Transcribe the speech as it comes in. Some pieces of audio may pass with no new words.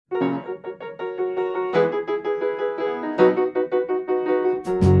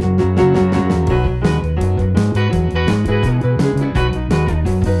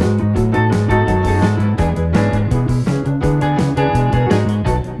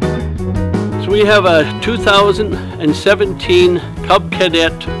we have a 2017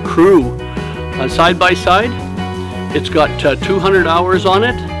 Cub-Cadet Crew side by side. It's got 200 hours on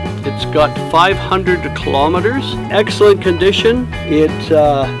it. It's got 500 kilometers. Excellent condition. It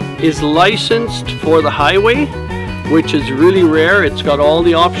is licensed for the highway, which is really rare. It's got all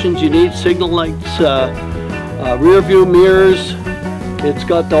the options you need: signal lights, rear view mirrors. It's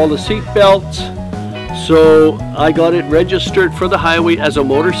got all the seat belts. So I got it registered for the highway as a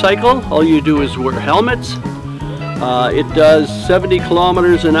motorcycle. All you do is wear helmets. It does 70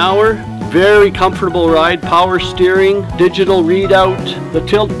 kilometers an hour. Very comfortable ride, power steering, digital readout, the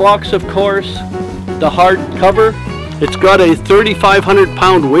tilt box of course, the hard cover. It's got a 3,500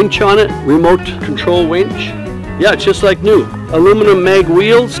 pound winch on it, remote control winch. Yeah, it's just like new. Aluminum mag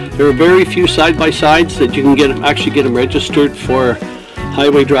wheels. There are very few side-by-sides that you can actually get them registered for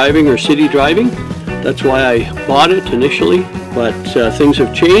highway driving or city driving. That's why I bought it initially, but things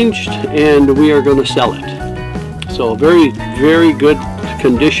have changed and we are going to sell it. So very, very good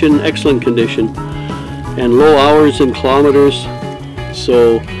condition, excellent condition, and low hours and kilometers.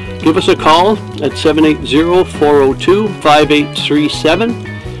 So give us a call at 780-402-5837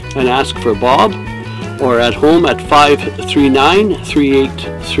 and ask for Bob, or at home at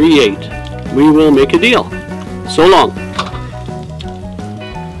 539-3838. We will make a deal. So long.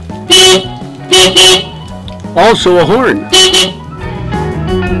 Also a horn.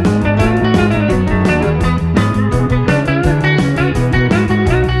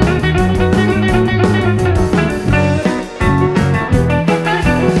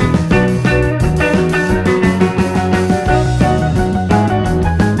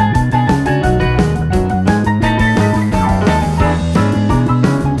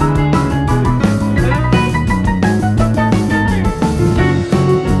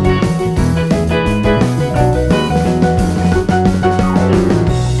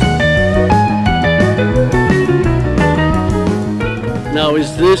 Now,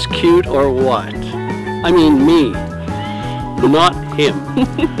 is this cute or what? I mean me, not him.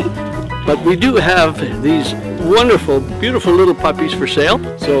 But we do have these wonderful, beautiful little puppies for sale.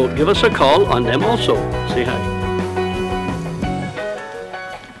 So give us a call on them also. Say hi.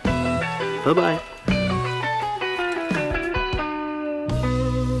 Bye-bye.